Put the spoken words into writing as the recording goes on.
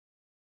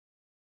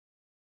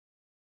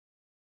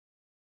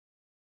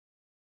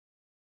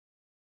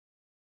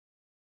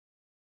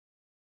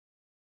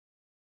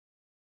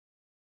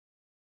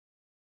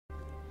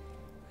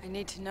I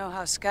need to know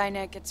how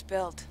Skynet gets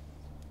built.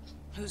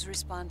 Who's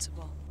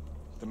responsible?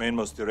 The man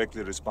most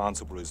directly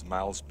responsible is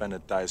Miles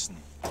Bennett Dyson.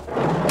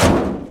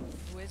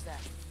 Who is that?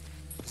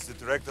 He's the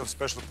director of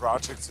special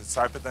projects at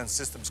Cyberdyne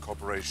Systems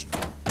Corporation.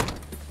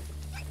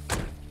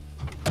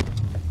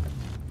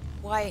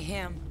 Why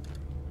him?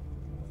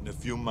 In a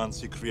few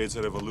months, he creates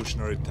a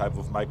revolutionary type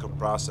of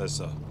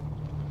microprocessor.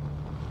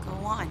 Go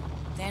on.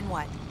 Then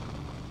what?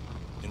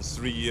 In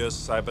 3 years,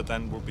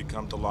 Cyberdyne will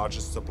become the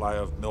largest supplier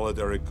of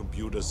military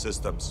computer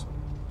systems.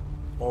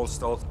 All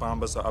stealth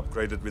bombers are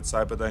upgraded with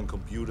Cyberdyne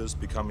computers,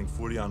 becoming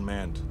fully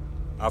unmanned.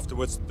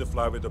 Afterwards, they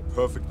fly with a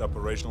perfect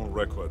operational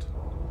record.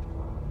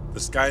 The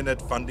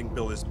Skynet funding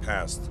bill is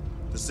passed.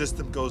 The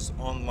system goes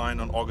online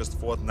on August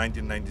 4th,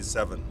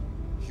 1997.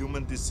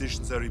 Human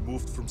decisions are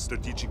removed from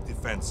strategic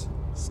defense.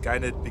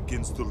 Skynet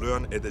begins to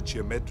learn at a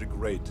geometric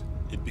rate.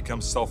 It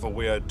becomes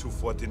self-aware at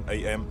 2:14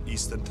 a.m.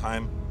 Eastern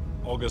Time,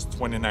 August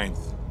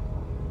 29th.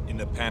 In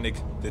a panic,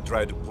 they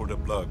try to pull the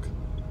plug.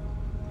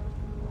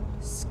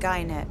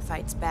 Skynet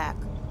fights back.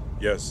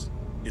 Yes,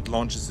 it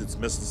launches its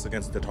missiles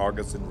against the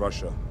targets in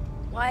Russia.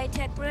 Why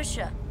attack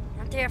Russia?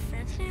 Aren't they our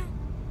friends now?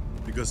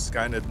 Because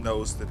Skynet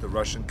knows that the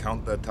Russian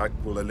counterattack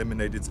will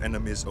eliminate its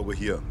enemies over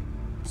here.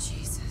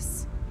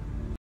 Jesus.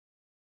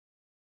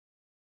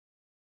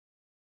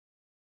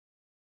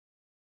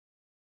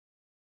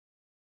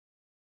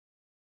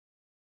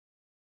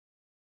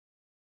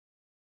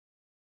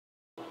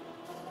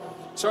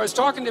 So I was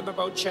talking to him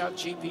about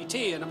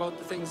ChatGPT and about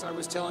the things I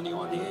was telling you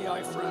on the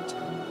AI front.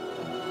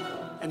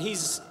 And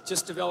he's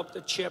just developed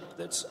a chip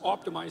that's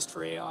optimized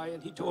for AI,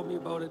 and he told me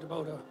about it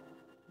about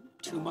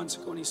 2 months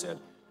ago, and he said,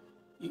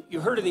 you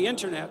heard of the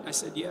internet? And I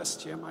said, yes,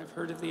 Jim, I've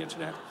heard of the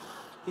internet.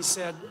 I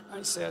said,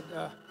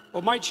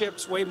 well, my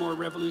chip's way more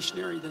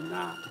revolutionary than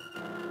that.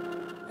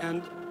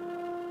 And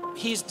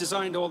he's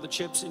designed all the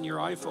chips in your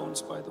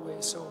iPhones, by the way,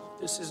 so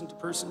this isn't a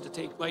person to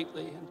take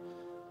lightly. And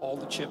all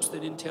the chips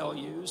that Intel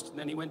used. And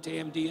then he went to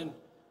AMD and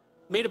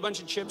made a bunch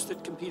of chips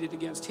that competed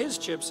against his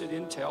chips at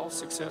Intel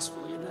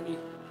successfully. And then he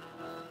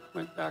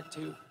went back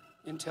to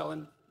Intel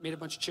and made a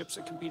bunch of chips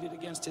that competed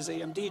against his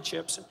AMD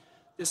chips. And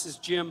this is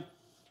Jim.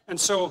 And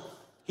so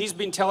he's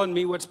been telling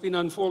me what's been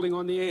unfolding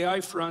on the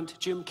AI front.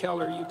 Jim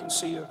Keller, you can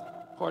see a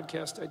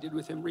podcast I did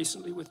with him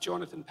recently with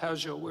Jonathan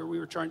Pageux, where we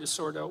were trying to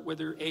sort out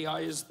whether AI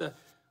is the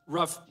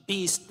rough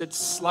beast that's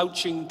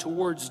slouching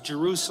towards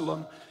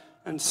Jerusalem.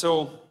 And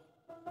so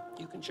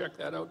you can check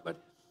that out, but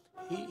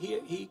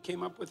he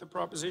came up with a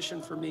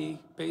proposition for me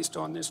based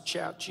on this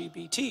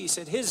ChatGPT. He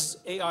said his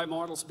AI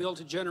model's built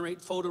to generate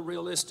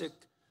photorealistic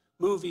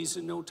movies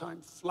in no time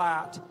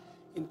flat,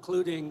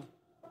 including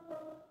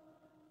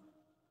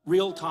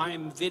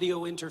real-time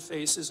video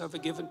interfaces of a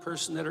given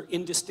person that are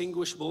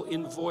indistinguishable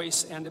in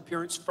voice and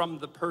appearance from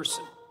the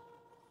person.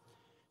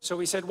 So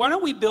he said, why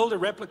don't we build a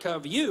replica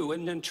of you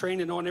and then train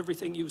it on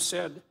everything you've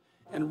said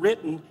and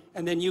written,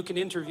 and then you can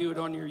interview it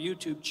on your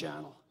YouTube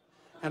channel.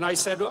 And I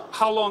said, well,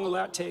 how long will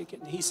that take?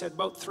 And he said,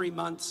 about 3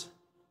 months.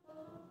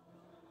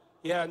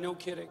 Yeah, no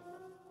kidding.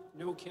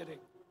 No kidding.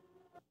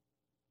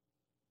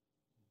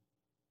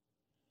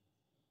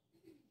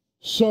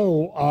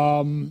 So,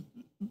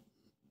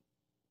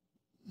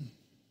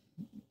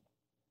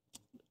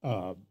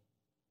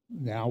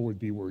 now would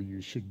be where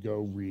you should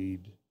go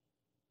read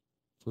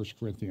 1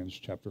 Corinthians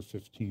chapter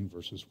 15,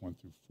 verses 1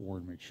 through 4,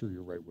 and make sure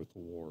you're right with the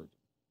Lord.